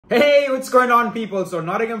Hey, what's going on, people? So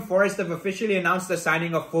Nottingham Forest have officially announced the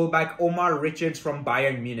signing of fullback Omar Richards from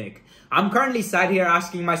Bayern Munich. I'm currently sat here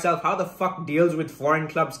asking myself how the fuck deals with foreign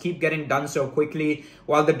clubs keep getting done so quickly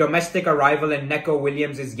while the domestic arrival in Neco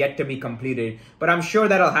Williams is yet to be completed. But I'm sure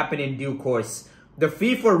that'll happen in due course. The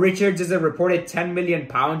fee for Richards is a reported £10 million,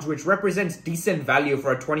 which represents decent value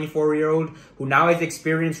for a 24-year-old who now has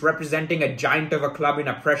experience representing a giant of a club in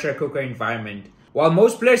a pressure cooker environment. While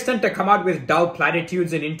most players tend to come out with dull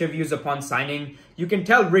platitudes in interviews upon signing, you can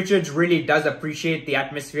tell Richards really does appreciate the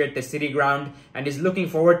atmosphere at the City Ground and is looking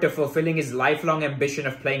forward to fulfilling his lifelong ambition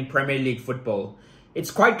of playing Premier League football.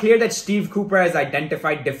 It's quite clear that Steve Cooper has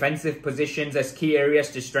identified defensive positions as key areas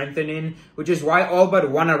to strengthen in, which is why all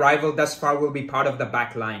but one arrival thus far will be part of the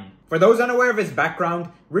back line. For those unaware of his background,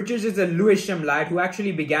 Richards is a Lewisham lad who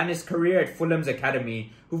actually began his career at Fulham's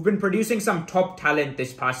academy, who've been producing some top talent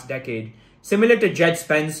this past decade. Similar to Jed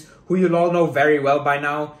Spence, who you'll all know very well by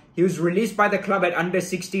now, he was released by the club at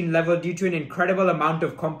under-16 level due to an incredible amount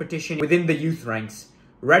of competition within the youth ranks.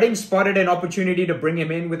 Reading spotted an opportunity to bring him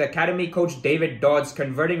in, with academy coach David Dodds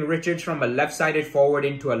converting Richards from a left-sided forward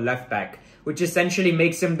into a left-back, which essentially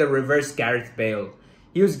makes him the reverse Gareth Bale.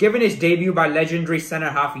 He was given his debut by legendary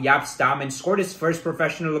centre-half Jaap Stam and scored his first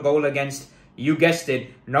professional goal against, you guessed it,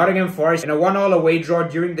 Nottingham Forest in a 1-1 away draw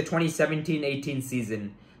during the 2017-18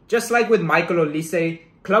 season. Just like with Michael Olise,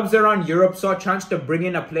 clubs around Europe saw a chance to bring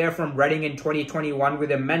in a player from Reading in 2021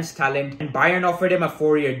 with immense talent, and Bayern offered him a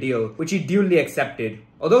 4-year deal, which he duly accepted.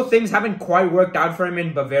 Although things haven't quite worked out for him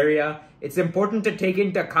in Bavaria, it's important to take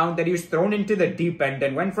into account that he was thrown into the deep end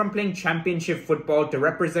and went from playing championship football to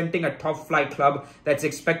representing a top-flight club that's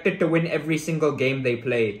expected to win every single game they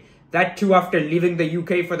play. That too after leaving the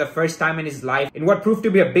UK for the first time in his life in what proved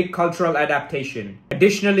to be a big cultural adaptation.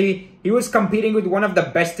 Additionally, he was competing with one of the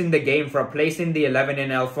best in the game for a place in the 11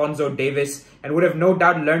 in Alphonso Davies, and would have no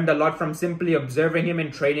doubt learned a lot from simply observing him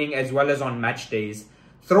in training as well as on match days.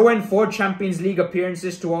 Throw in 4 Champions League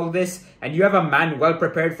appearances to all this, and you have a man well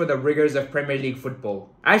prepared for the rigors of Premier League football.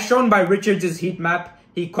 As shown by Richards' heat map,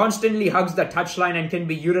 he constantly hugs the touchline and can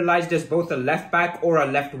be utilised as both a left back or a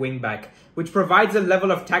left wing back, which provides a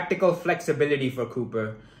level of tactical flexibility for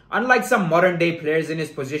Cooper. Unlike some modern day players in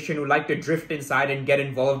his position who like to drift inside and get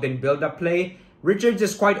involved in build-up play, Richards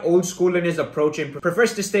is quite old school in his approach and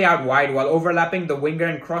prefers to stay out wide while overlapping the winger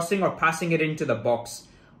and crossing or passing it into the box.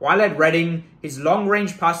 While at Reading, his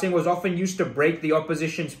long-range passing was often used to break the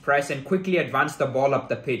opposition's press and quickly advance the ball up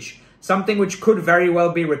the pitch, something which could very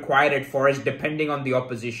well be required at Forest depending on the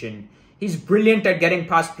opposition. He's brilliant at getting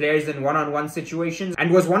past players in one-on-one situations and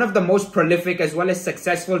was one of the most prolific as well as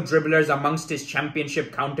successful dribblers amongst his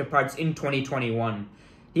championship counterparts in 2021.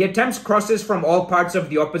 He attempts crosses from all parts of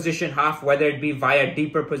the opposition half, whether it be via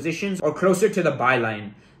deeper positions or closer to the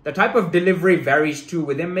byline. The type of delivery varies too,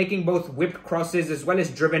 with him making both whipped crosses as well as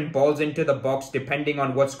driven balls into the box depending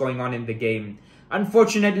on what's going on in the game.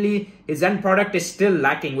 Unfortunately, his end product is still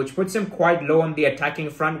lacking, which puts him quite low on the attacking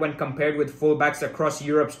front when compared with fullbacks across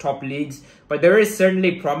Europe's top leagues, but there is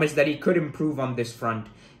certainly promise that he could improve on this front.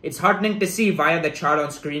 It's heartening to see via the chart on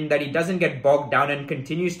screen that he doesn't get bogged down and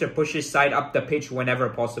continues to push his side up the pitch whenever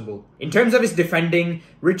possible. In terms of his defending,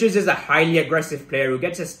 Richards is a highly aggressive player who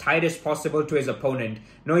gets as tight as possible to his opponent,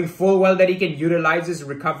 knowing full well that he can utilize his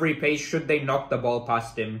recovery pace should they knock the ball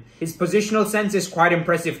past him. His positional sense is quite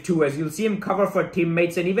impressive too, as you'll see him cover for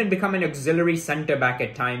teammates and even become an auxiliary centre-back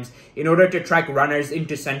at times in order to track runners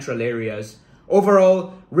into central areas.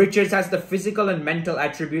 Overall, Richards has the physical and mental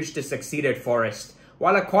attributes to succeed at Forest.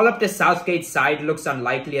 While a call-up to Southgate's side looks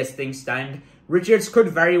unlikely as things stand, Richards could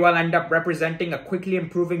very well end up representing a quickly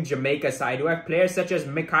improving Jamaica side who have players such as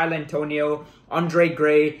Michail Antonio, Andre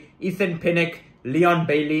Gray, Ethan Pinnock, Leon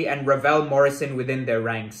Bailey and Ravel Morrison within their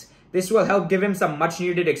ranks. This will help give him some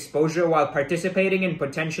much-needed exposure while participating in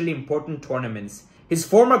potentially important tournaments. His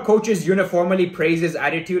former coaches uniformly praise his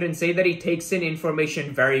attitude and say that he takes in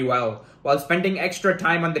information very well, while spending extra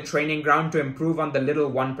time on the training ground to improve on the little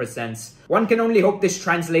 1%. One can only hope this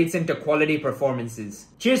translates into quality performances.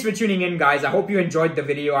 Cheers for tuning in, guys. I hope you enjoyed the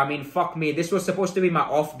video. I mean, fuck me, this was supposed to be my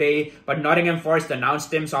off day, but Nottingham Forest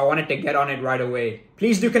announced him, so I wanted to get on it right away.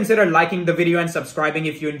 Please do consider liking the video and subscribing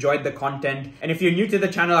if you enjoyed the content. And if you're new to the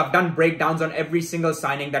channel, I've done breakdowns on every single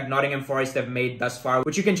signing that Nottingham Forest have made thus far,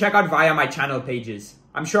 which you can check out via my channel pages.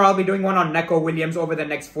 I'm sure I'll be doing one on Neco Williams over the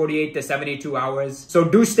next 48 to 72 hours. So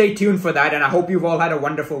do stay tuned for that, and I hope you've all had a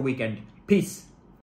wonderful weekend. Peace.